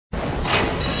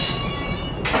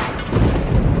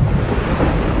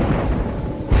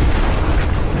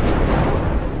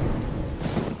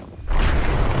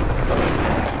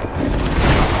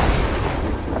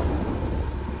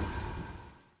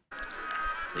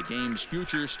The game's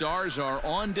future stars are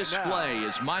on display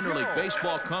as minor league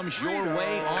baseball comes your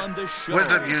way on the show. What's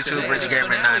up, YouTube? Rich Gamer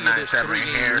 997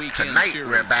 here. Tonight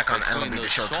we're back on MLB The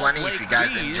Show 20. If you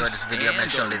guys enjoyed this video, make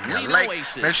sure to leave me a like.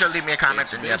 Make sure to leave me a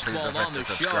comment, and yeah, please don't forget to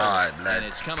subscribe.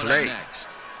 Let's play.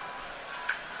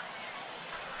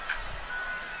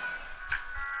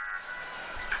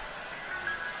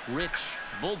 Rich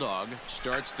Bulldog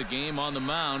starts the game on the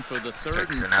mound for the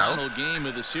third and final game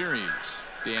of the series.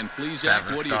 Dan Plesac,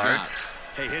 what do you got?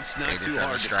 Hey, it's not too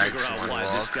hard to figure out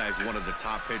why this guy's one of the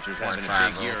top pitchers having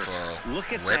a big year.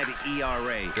 Look at that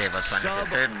ERA. Gave us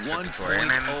 26 hits, 54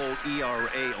 innings.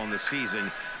 ERA on the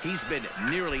season. He's been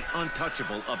nearly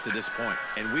untouchable up to this point.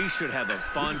 And we should have a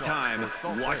fun time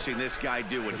watching this guy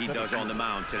do what he does on the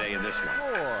mound today in this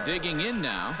one. Digging in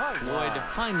now, Floyd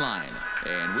Heinlein.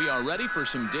 And we are ready for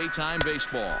some daytime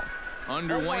baseball.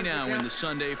 Underway now in the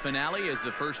Sunday finale as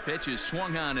the first pitch is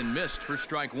swung on and missed for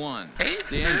strike one.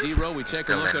 Dan D-Row, we take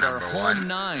a look at our home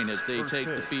nine as they take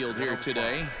the field here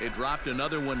today. They dropped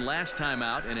another one last time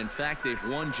out, and in fact, they've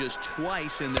won just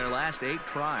twice in their last 8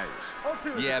 tries.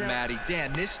 Yeah, Matty.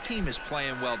 Dan, this team is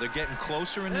playing well. They're getting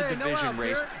closer in the division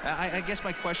race. I guess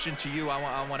my question to you,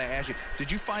 I want to ask you,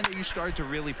 did you find that you started to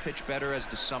really pitch better as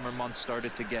the summer months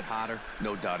started to get hotter?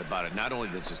 No doubt about it. Not only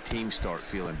does his team start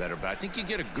feeling better, but I think you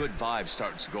get a good vibe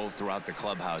starting to go throughout the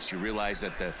clubhouse. You realize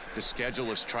that the schedule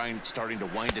is starting to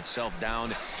wind itself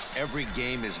down. Every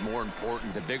game is more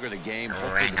important. The bigger the game,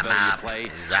 hopefully the better you play.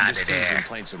 And this team's been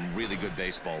playing some really good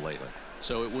baseball lately.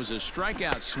 So it was a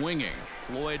strikeout swinging.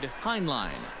 Floyd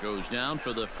Heinlein goes down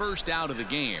for the first out of the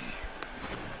game.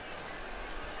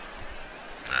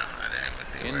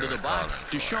 Into the box,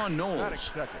 Deshaun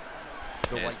Knowles.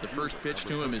 As the first pitch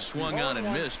to him is swung on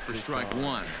and missed for strike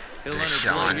one. He'll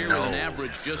enter here with an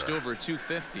average just over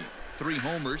 250. 3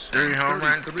 homers, 3 home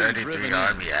runs, 33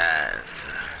 RBIs.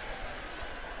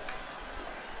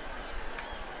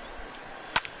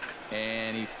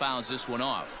 And he fouls this one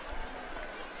off.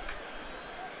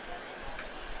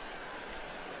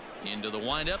 Into the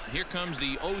windup. Here comes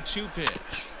the 0-2 pitch.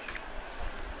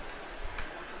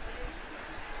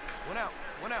 One out,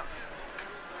 one out.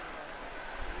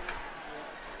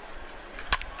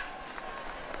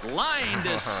 Line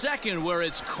to second where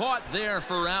it's caught there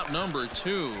for out number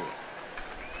 2.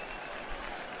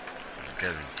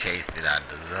 Because he chased it out of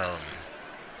the zone.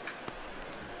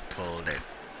 Pulled it.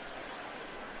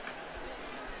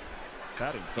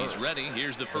 He's ready.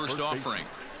 Here's the first offering.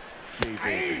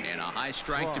 And a high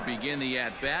strike to begin the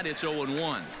at-bat. It's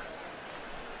 0-1.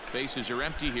 Bases are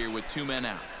empty here with 2 men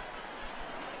out.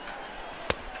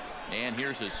 And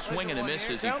here's a swing and a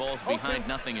miss as he falls behind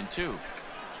 0-2.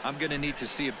 I'm going to need to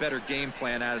see a better game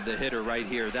plan out of the hitter right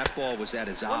here. That ball was at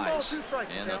his eyes.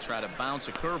 And they'll try to bounce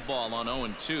a curveball on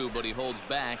 0-2, but he holds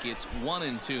back. It's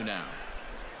 1-2 now.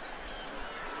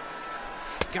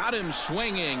 Got him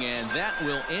swinging, and that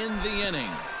will end the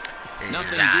inning.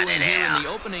 Nothing doing here in the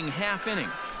opening half inning.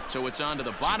 So it's on to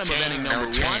the bottom of inning number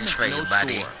 1. No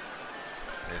score.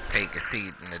 Let's take a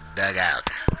seat in the dugout.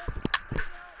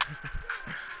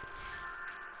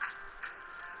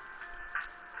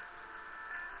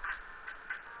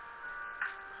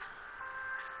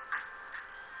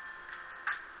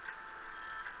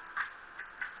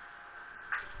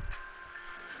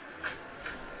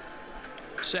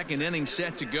 Second inning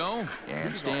set to go,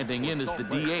 and standing in is the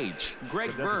DH,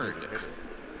 Greg Bird.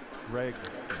 Greg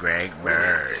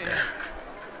Bird.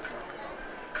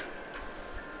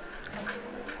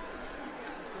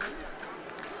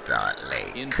 Start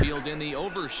late. Infield in the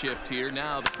overshift here.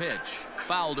 Now the pitch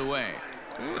fouled away.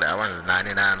 Ooh, that one's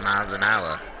 99 miles an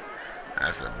hour.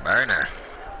 That's a burner.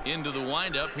 Into the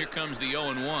windup. Here comes the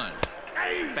 0-1.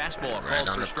 Fastball called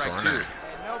for strike 2. Hey,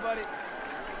 nobody.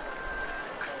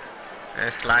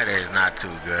 This slider is not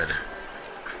too good.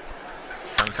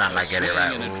 Sometimes I get it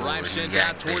right. Ooh, he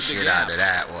yanked the shit out of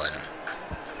that one.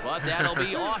 But that'll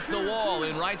be off the wall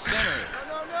in right center.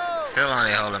 Still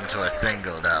only hold him to a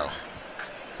single, though.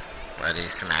 But he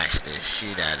smashed the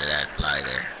shit out of that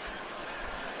slider.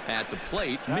 At the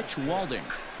plate, Mitch Walding.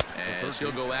 As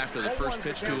he'll go after the first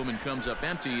pitch to him and comes up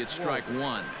empty, it's strike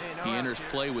 1. He enters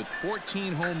play with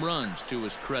 14 home runs to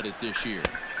his credit this year.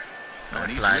 That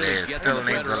slider still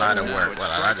needs a lot of work.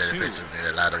 Well, a lot of the pitchers need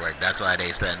a lot of work. That's why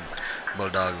they send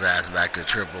Bulldog's ass back to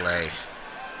AAA.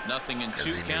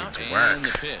 0-2 count and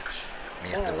the pitch.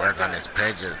 Needs to work on his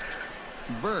pitches.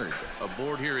 Bird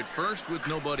aboard here at first with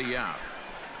nobody out.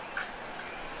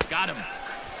 Got him.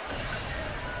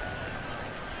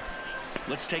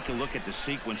 Let's take a look at the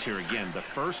sequence here again. The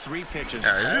first 3 pitches.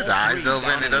 His eyes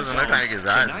open. It doesn't look like his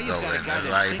eyes is open. That's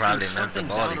why he probably missed the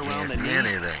ball. He can't see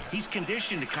anything. He's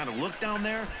conditioned to kind of look down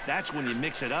there. That's when you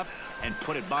mix it up and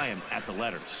put it by him at the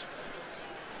letters.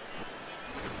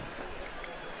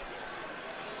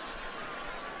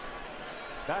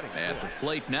 At the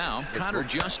plate now, Connor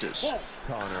Justice.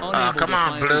 Unable to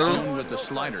find the zone with the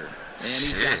slider. And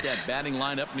he's got that batting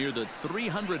lineup near the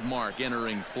 300 mark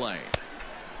entering play.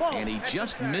 And he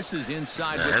just misses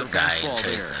inside with the fastball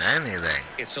there. Anything.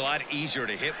 It's a lot easier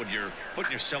to hit when you're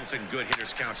putting yourself in good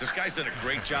hitters' counts. This guy's done a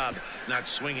great job not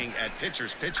swinging at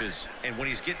pitchers' pitches. And when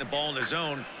he's getting the ball in the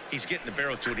zone, he's getting the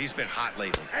barrel to it. He's been hot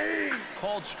lately.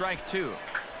 Called strike 2.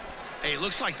 Hey, it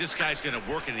looks like this guy's going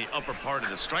to work in the upper part of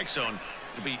the strike zone.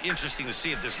 It'll be interesting to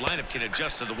see if this lineup can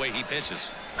adjust to the way he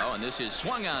pitches. Oh, and this is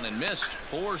swung on and missed.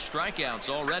 4 strikeouts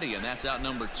already, and that's out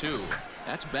number 2.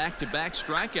 That's back-to-back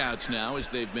strikeouts now as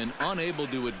they've been unable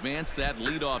to advance that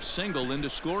leadoff single into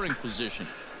scoring position.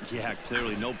 Yeah,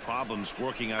 clearly no problems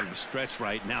working out of the stretch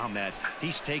right now, Matt.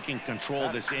 He's taking control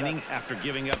of this inning after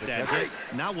giving up that hit.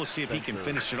 Now we'll see if he can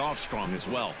finish it off strong as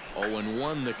well.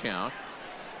 0-1 the count.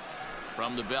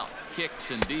 From the belt,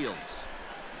 kicks and deals.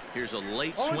 Here's a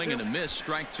late swing and a miss,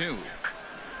 strike 2.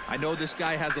 I know this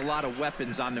guy has a lot of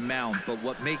weapons on the mound, but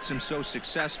what makes him so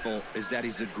successful is that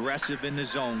he's aggressive in the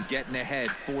zone, getting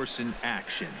ahead, forcing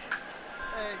action.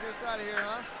 Hey, get us out of here,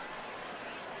 huh?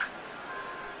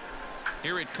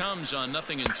 Here it comes on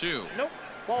 0-2. Nope.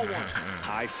 Ball 1.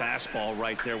 High fastball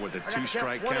right there with a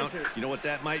 2-strike count. You know what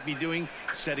that might be doing?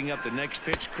 Setting up the next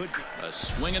pitch. Could be. A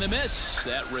swing and a miss.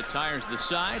 That retires the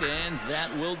side, and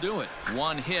that will do it.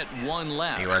 1 hit, 1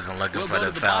 left. He wasn't looking for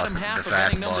the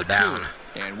fastball down.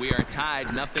 2, and we are tied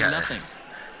 0-0.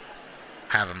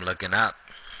 Have him looking up.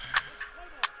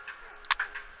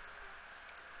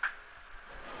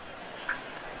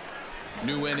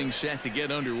 New inning set to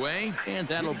get underway, and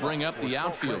that'll bring up the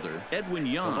outfielder, Edwin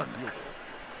Young.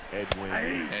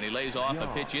 And he lays off a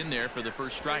pitch in there for the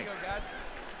first strike.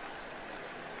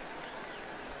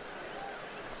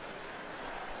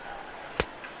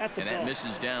 And that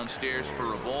misses downstairs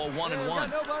for a ball.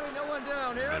 1-1. Nobody, no one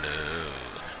down here.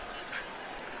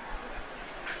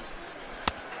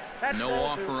 No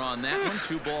offer on that one.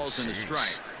 2 balls and a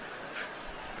strike.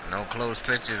 No close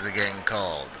pitches are getting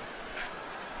called.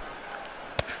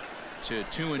 To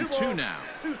 2-2 now.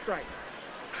 2 strikes.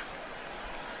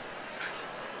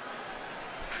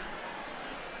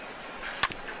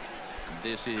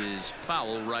 This is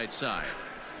foul right side.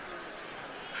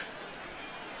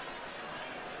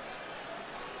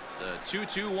 The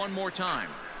 2-2 one more time.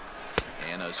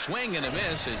 And a swing and a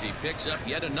miss as he picks up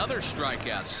yet another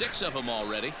strikeout. 6 of them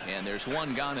already, and there's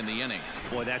 1 gone in the inning.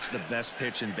 Boy, that's the best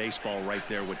pitch in baseball right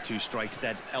there with 2 strikes.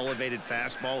 That elevated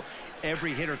fastball.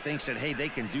 Every hitter thinks that, hey, they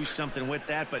can do something with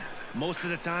that, but most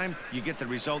of the time you get the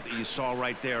result that you saw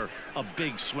right there. A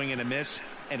big swing and a miss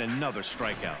and another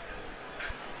strikeout.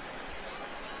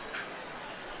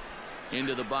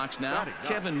 Into the box now,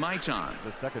 Kevin Maiton.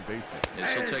 The second baseman.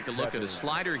 This will take a look at a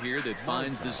slider here that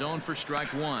finds the zone for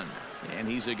strike 1. And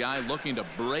he's a guy looking to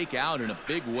break out in a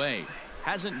big way.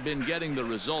 Hasn't been getting the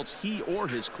results he or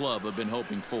his club have been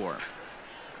hoping for.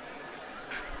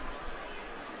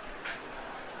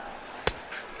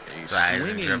 A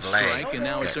swinging strike, and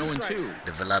now it's 0-2.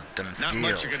 Develop them skills. Not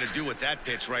much you're going to do with that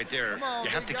pitch right there. You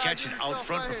have to catch it out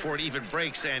front before it even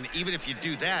breaks, and even if you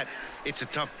do that, it's a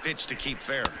tough pitch to keep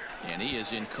fair. And he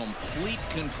is in complete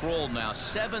control now.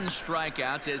 7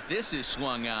 strikeouts as this is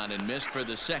swung on and missed for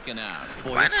the second out.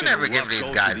 Boy, why don't ever give these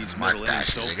guys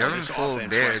mustaches? They give them full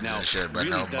beards and shit, but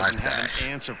no mustache. Have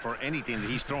an answer for anything that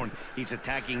he's throwing. He's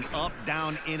attacking up,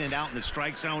 down, in and out in the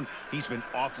strike zone. He's been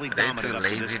awfully dominant. Are they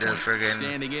too lazy to friggin'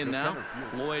 standing in now?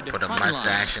 Floyd put a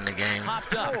mustache in the game.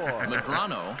 Popped up.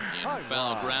 Madrano in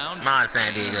foul ground. Come on,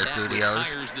 San Diego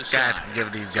Studios. Guys can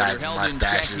give these guys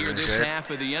mustaches and shit. Half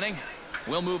of the inning.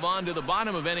 We'll move on to the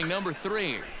bottom of inning number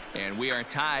 3, and we are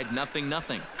tied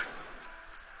 0-0.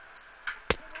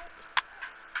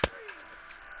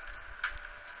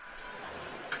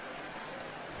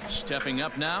 Stepping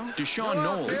up now, Deshaun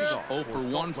Knowles. 0 for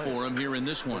 1 for him here in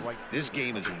this one. This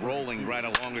game is rolling right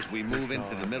along as we move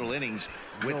into the middle innings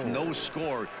with no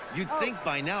score. You'd think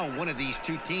by now one of these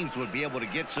 2 teams would be able to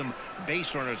get some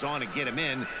base runners on and get them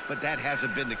in, but that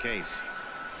hasn't been the case.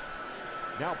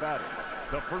 Now batting,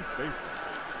 the first baseman.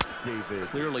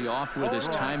 Clearly off with his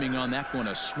timing on that one,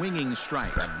 a swinging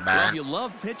strike. Well, if you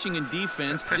love pitching and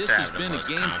defense, this has been a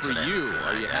game for you.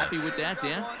 Are you happy with that,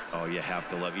 Dan? Oh, you have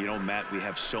to love it. You know, Matt, we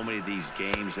have so many of these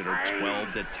games that are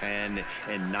 12-10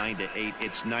 and 9-8.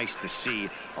 It's nice to see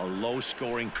a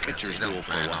low-scoring pitcher's duel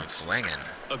for once. Swinging.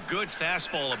 A good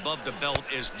fastball above the belt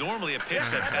is normally a pitch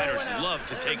that batters love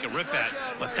to take a rip at,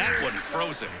 but that one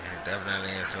froze him.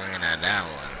 Definitely ain't swinging at that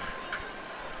one.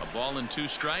 A ball and 2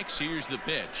 strikes. Here's the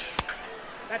pitch.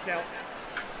 That's out.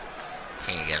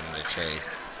 Can't get him to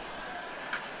chase.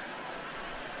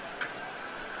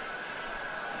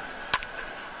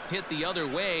 Hit the other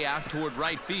way out toward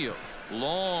right field.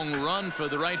 Long run for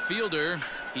the right fielder.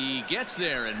 He gets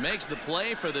there and makes the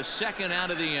play for the second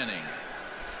out of the inning.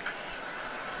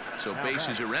 So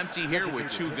bases are empty here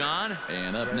with 2 gone.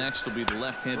 And up next will be the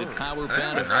left-handed power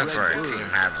bat of Enough for Greg a Bird. team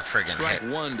have a friggin' Strike hit.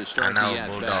 1 to start I the know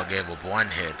at-bat. Bulldog gave up 1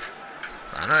 hit.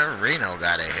 I know Reno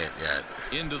got a hit yet.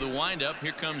 Into the windup.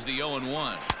 Here comes the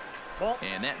 0-1.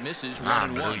 And that misses Blue,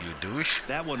 1-1. you douche.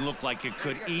 That one looked like it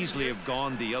could easily have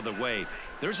gone the other way.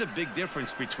 There's a big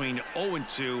difference between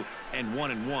 0-2 and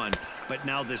 1-1, but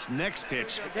now this next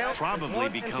pitch probably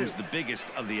becomes the biggest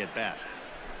of the at-bat.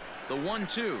 The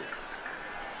 1-2.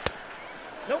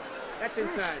 Nope, that's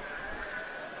inside.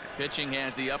 Pitching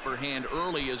has the upper hand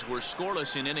early as we're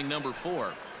scoreless in inning number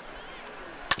 4.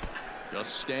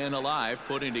 Just staying alive,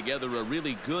 putting together a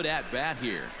really good at-bat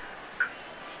here.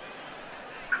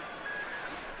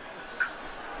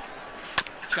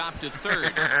 Chopped to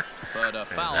third, but a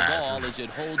foul ball as it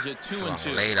holds it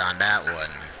 2-2. Late on that one.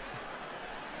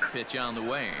 Pitch on the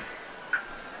way.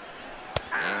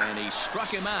 And he struck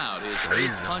him out. His first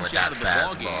Freezing punch with out that of the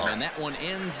ball game, fastball. and that one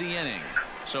ends the inning.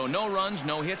 So no runs,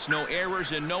 no hits, no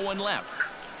errors, and no one left.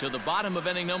 To the bottom of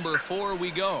inning number 4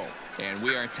 we go, and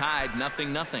we are tied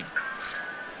 0-0.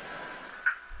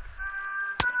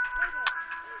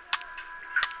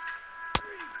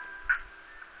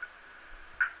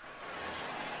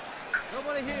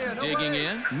 Nobody here. Digging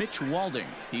in, Mitch Walding.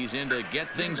 He's in to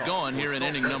get things going here in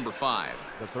inning number 5.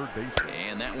 The third baseman.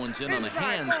 And that one's in on the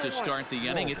hands to start the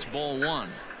inning. It's ball 1.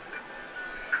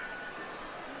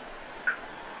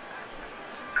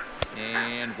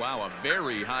 And wow, a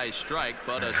very high strike,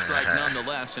 but a strike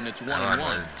nonetheless, and it's 1-1. That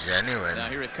one was genuine. Now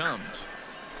here it comes.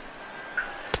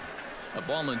 A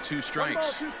ball and 2 1 ball,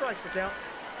 strikes. 2 strikes, it's out.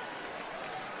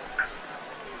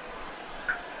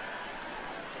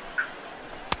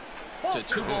 To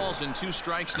 2 balls and 2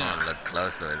 strikes Oh, now. look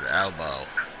close to his elbow.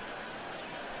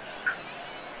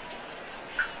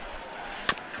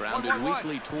 Grounded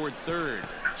weakly toward third.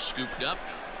 Scooped up.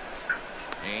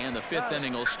 And the 5th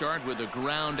inning will start with a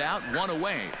ground out, 1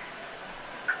 away.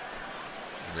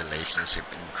 Relationship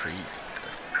increased.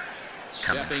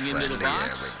 Stepping into the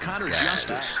box, Connor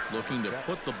Justice looking to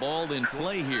put the ball in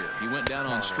play here. He went down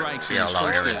on strikes See in how his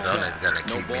long first Arizona's at-bat. gonna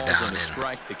No keep me balls down and a in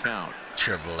strike to count.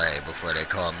 AAA before they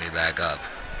call me back up.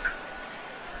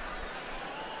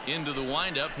 Into the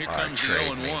windup. Here Or comes the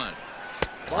trade me. 0-1.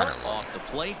 One of them. Off the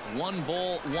plate, 1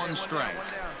 ball, 1 strike. One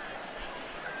down.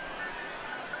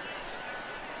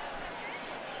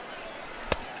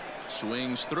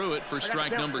 Swings through it for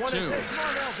strike number 2. Come on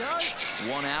now, guys.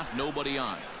 1 out, nobody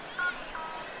on.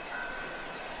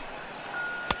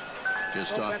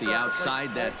 Just off the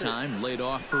outside that time, laid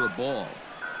off for a ball.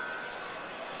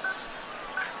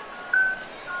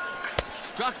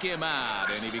 Struck him out,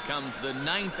 and he becomes the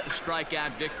 9th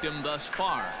strikeout victim thus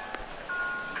far.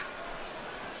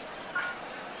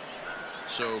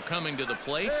 So coming to the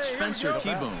plate, Spencer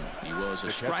Keyboom. He was a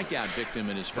strikeout victim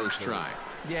in his first try.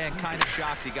 Yeah, and kind of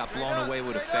shocked he got blown away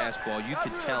with a fastball. You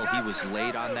could tell he was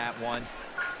late on that one.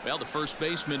 Well, the first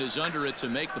baseman is under it to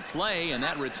make the play, and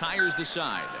that retires the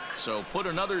side. So put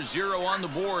another 0 on the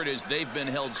board as they've been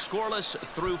held scoreless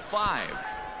through 5.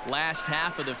 Last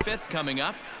half of the 5th coming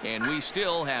up, and we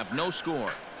still have no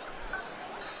score.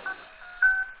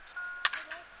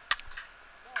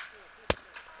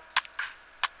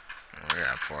 We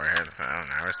got 4 hits, so now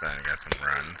we're starting to get some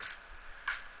runs.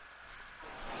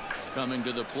 Coming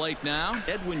to the plate now,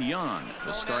 Edwin Yon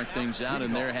to start things out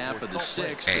in their half of the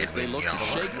 6th as they look to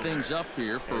shake things up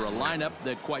here for a lineup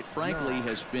that, quite frankly,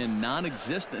 has been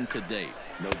non-existent to date.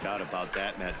 No doubt about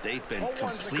that, Matt. They've been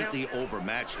completely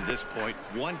overmatched to this point.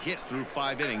 1 hit through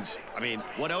 5 innings. I mean,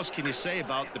 what else can you say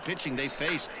about the pitching they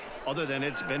faced other than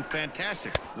it's been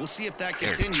fantastic? We'll see if that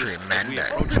It's continues as we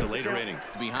tremendous. approach the later inning.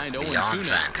 Behind 0-2 Beyond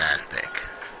now. fantastic.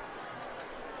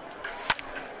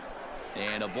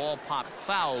 And a ball popped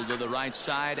foul to the right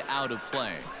side, out of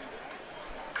play.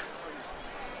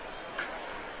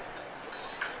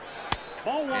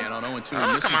 Ball 1. And on 0-2,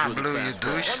 Oh, misses come on, with a Blue, you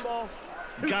fastball. douche. 1 ball.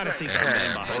 Gotta think the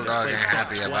man behind the Bulldog plate ain't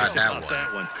happy thought about twice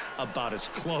that one. About as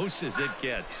close as it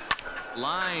gets.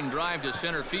 Line drive to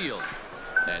center field.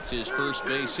 That's his first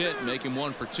base hit, make him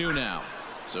 1 for 2 now.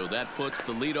 So that puts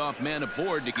the leadoff man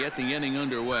aboard to get the inning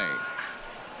underway.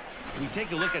 We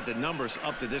take a look at the numbers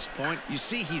up to this point. You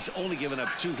see he's only given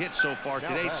up 2 hits so far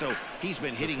today, so he's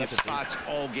been hitting his spots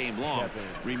all game long.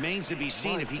 Remains to be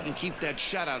seen if he can keep that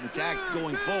shutout intact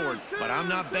going forward, but I'm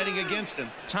not betting against him.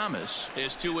 Thomas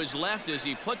is to his left as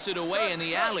he puts it away in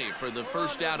the alley for the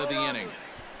first out of the inning.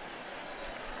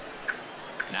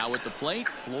 Now at the plate,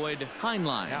 Floyd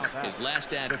Heinlein. His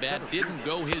last at-bat didn't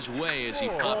go his way as he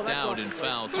popped out in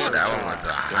foul territory. That one was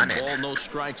 100. Ball, no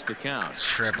strikes, the count.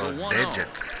 Triple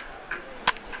digits.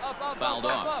 Fouled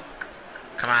off.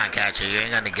 Come on, catcher. You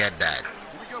ain't gonna get that.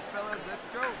 Here we go, fellas. Let's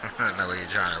go. I don't know where you're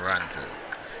trying to run to.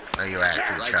 No, you asked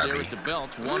too Right chubby. there at the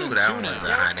belt, 1 Ooh, and that 2 one was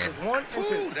now.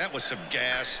 100. Ooh, that was some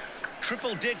gas.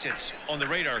 Triple digits on the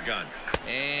radar gun.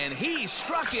 And he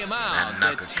struck him out. That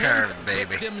knuckle The curve, 10th baby.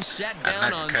 victim set That down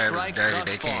knuckle on curve is strikes dirty. thus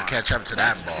They can't far. catch up to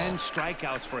That's that ball. 10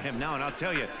 strikeouts for him now, and I'll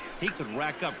tell you, he could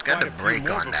rack up Got quite a a few break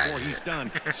more on that before he's shit.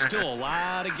 done. Still a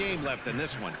lot of game left in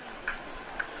this one.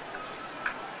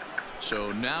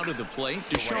 So now to the plate,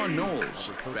 Deshaun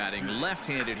Knowles, batting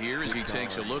left-handed here as he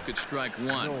takes a look at strike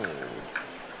 1.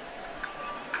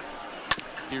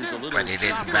 Here's a little But he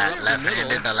didn't chopper bat up the left-handed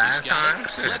middle. the last He's got time? it,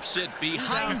 flips it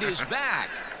behind his back.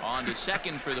 On to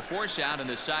second for the force out, and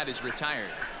the side is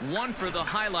retired. 1 for the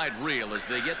highlight reel as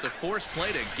they get the force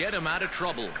play to get him out of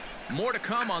trouble. More to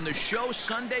come on the show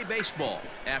Sunday Baseball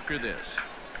after this.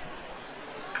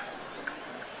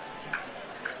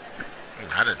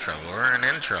 Out of trouble. We're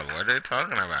in trouble. What are they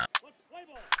talking about?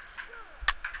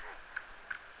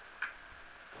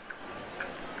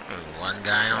 One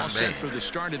guy on All set for base. the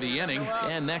start of the inning,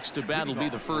 and next to bat will be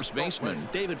the first baseman,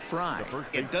 David Fry.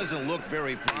 It doesn't look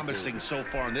very promising so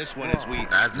far in this one as we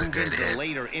That's a move good into hit. the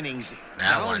later innings.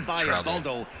 That Down one's by a trouble.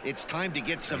 bundle, it's time to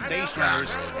get some base Ground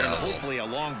runners rule and double. hopefully a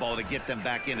long ball to get them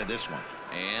back into this one.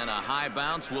 And a high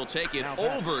bounce will take it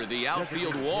over the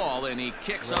outfield wall, and he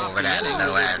kicks off the that inning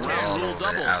low with ass a ground ball rule over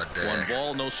double. out there. 1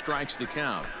 ball, no strikes, the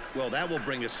count. Well, that will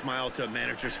bring a smile to a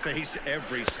manager's face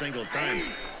every single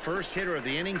time. First hitter of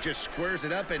the inning just squares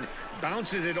it up and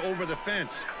bounces it over the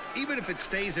fence. Even if it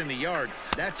stays in the yard,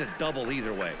 that's a double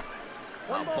either way.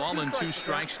 A ball and 2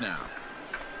 strikes now.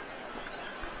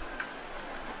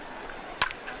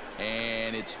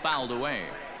 And it's fouled away.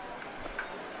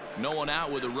 No one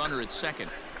out with a runner at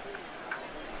second.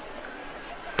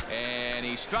 And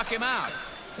he struck him out.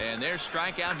 And there's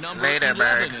strikeout number Later,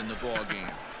 11 bird. in the ball game.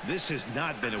 This has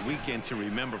not been a weekend to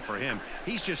remember for him.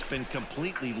 He's just been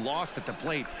completely lost at the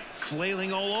plate,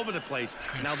 flailing all over the place.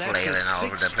 Now that's Flailing his all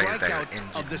over 6th the place like an strikeout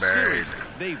injured of the bird. series.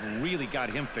 They've really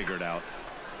got him figured out.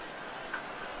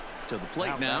 To the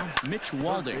plate now, Mitch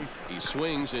Walding. He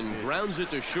swings and grounds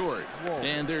it to short.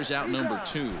 And there's out number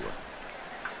 2.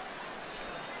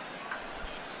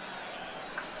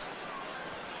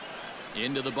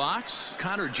 Into the box,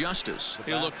 Connor Justice.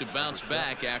 He'll look to bounce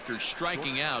back after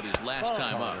striking out his last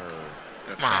time up.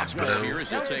 The Come on, fastball Blue. here as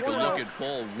he'll take a look at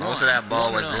ball 1. Most of that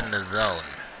ball was 1-0. in the zone.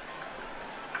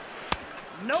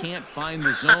 Can't find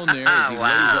the zone there as he lays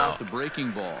Wow. off the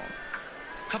breaking ball.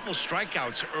 Couple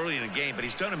strikeouts early in the game, but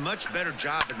he's done a much better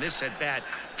job in this at-bat,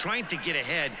 trying to get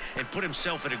ahead and put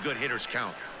himself in a good hitter's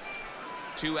count.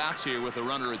 2 outs here with a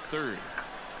runner at third.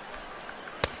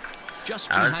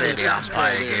 Just I would say behind the fastball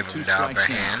umpire there, gave 2 him the upper strikes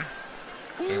now. hand.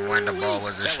 And when the ball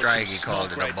was a That strike, some he called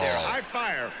smoke it a right there. ball. High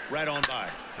fire right on by.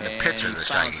 The And pitcher's he a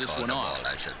strike, fouls he this called one the ball, off.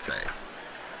 I should say.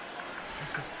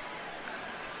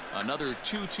 Another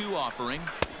 2-2 offering,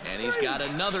 and he's got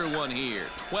another one here.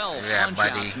 12 Yeah,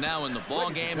 punch-outs buddy. now in the ball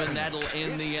game, and that'll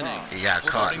end the inning. He got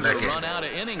caught Starting to looking. run out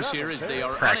of innings here as they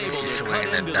are Practice unable his to swing cut in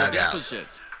the into the dugout. deficit.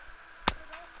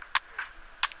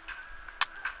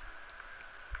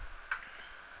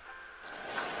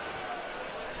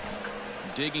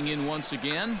 Digging in once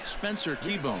again, Spencer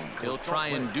Keybone. He'll try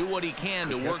and do what he can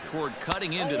to work toward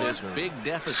cutting into this big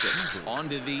deficit. On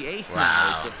to the 8th now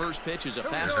Wow. as the first pitch is a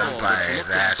This fastball umpire that's is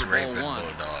looked at ass for ball raping 1.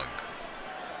 Bulldog.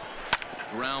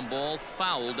 Ground ball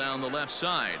foul down the left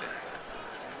side.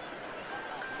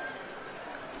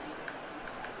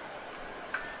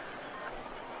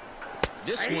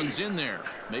 This one's in there.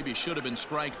 Maybe should have been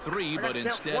strike 3, but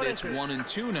instead it's 1 and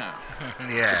 2 now.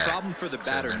 Yeah. The problem for the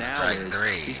batter Should've been now strike is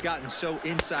 3. he's gotten so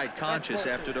inside conscious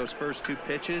after those first 2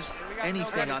 pitches,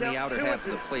 anything on the outer half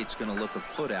of the plate's going to look a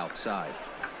foot outside.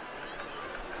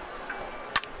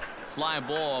 Fly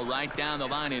ball right down the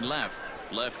line in left.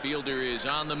 Left fielder is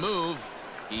on the move.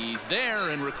 He's there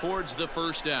and records the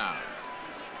first out.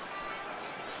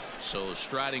 So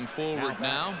striding forward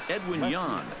now, Edwin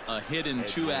Young. A hit and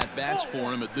 2 at-bats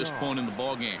for him at this point in the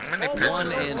ballgame.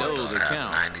 1-0 the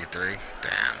count. 93.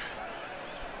 Damn.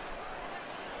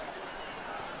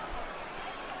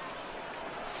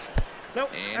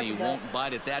 And he won't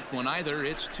bite at that one either.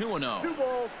 It's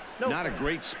 2-0. Not a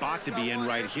great spot to be in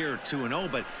right here,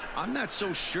 2-0, but I'm not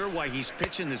so sure why he's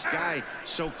pitching this guy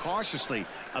so cautiously.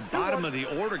 A bottom of the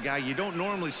order guy you don't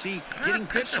normally see getting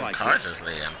pitched like this.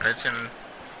 Cautiously, I'm pitching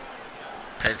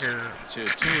pitches to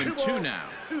 2-2 now.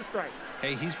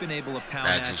 Hey, he's been able to pound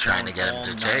that that you're trying to get him all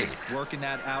to night, chase. working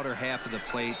that outer half of the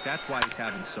plate. That's why he's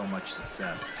having so much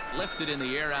success. Lifted in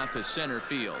the air out to center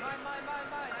field.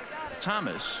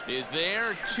 Thomas is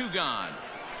there, 2 gone.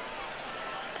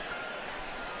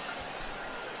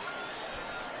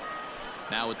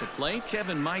 Now at the plate,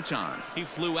 Kevin Maitan. He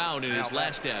flew out in his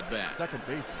last at-bat. Second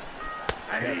base.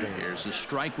 Here's a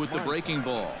strike with the breaking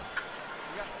ball.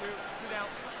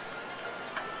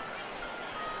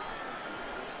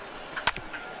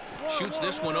 Shoots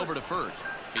this one over to first.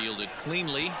 Fielded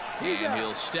cleanly, and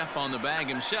he'll step on the bag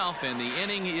himself, and the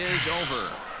inning is over.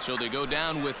 So they go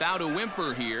down without a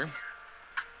whimper here.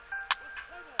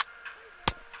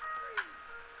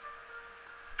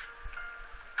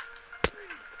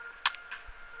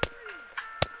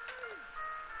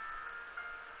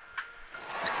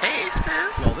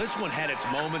 Well, this one had its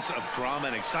moments of drama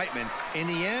and excitement. In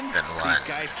the end, these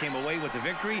guys came away with the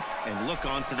victory and look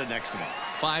on to the next one.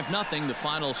 5-0 the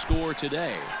final score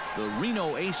today. The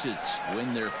Reno Aces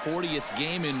win their 40th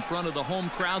game in front of the home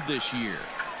crowd this year.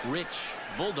 Rich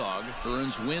Bulldog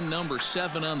earns win number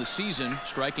 7 on the season,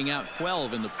 striking out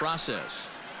 12 in the process.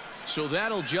 So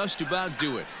that'll just about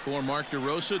do it. For Mark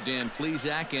DeRosa, Dan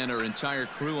Plesac, and our entire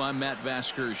crew, I'm Matt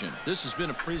Vasgersian. This has been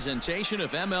a presentation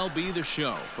of MLB The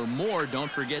Show. For more,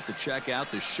 don't forget to check out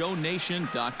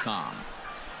theshownation.com.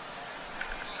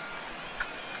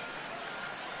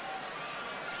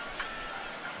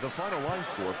 The final line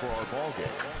score for our ball game.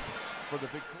 For the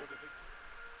big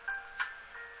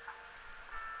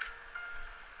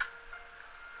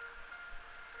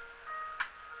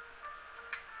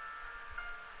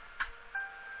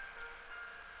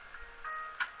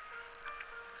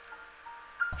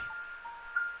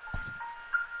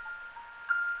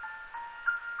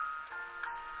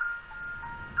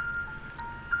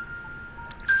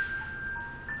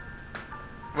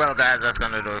Well, guys, that's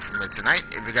going to do it for me tonight.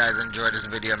 If you guys enjoyed this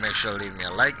video, make sure to leave me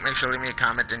a like. Make sure to leave me a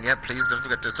comment. And, yeah, please don't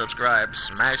forget to subscribe.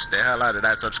 Smash the hell out of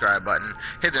that subscribe button.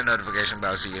 Hit the notification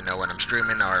bell so you know when I'm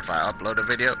streaming or if I upload a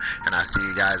video. And I'll see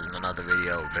you guys in another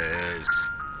video.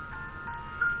 Peace.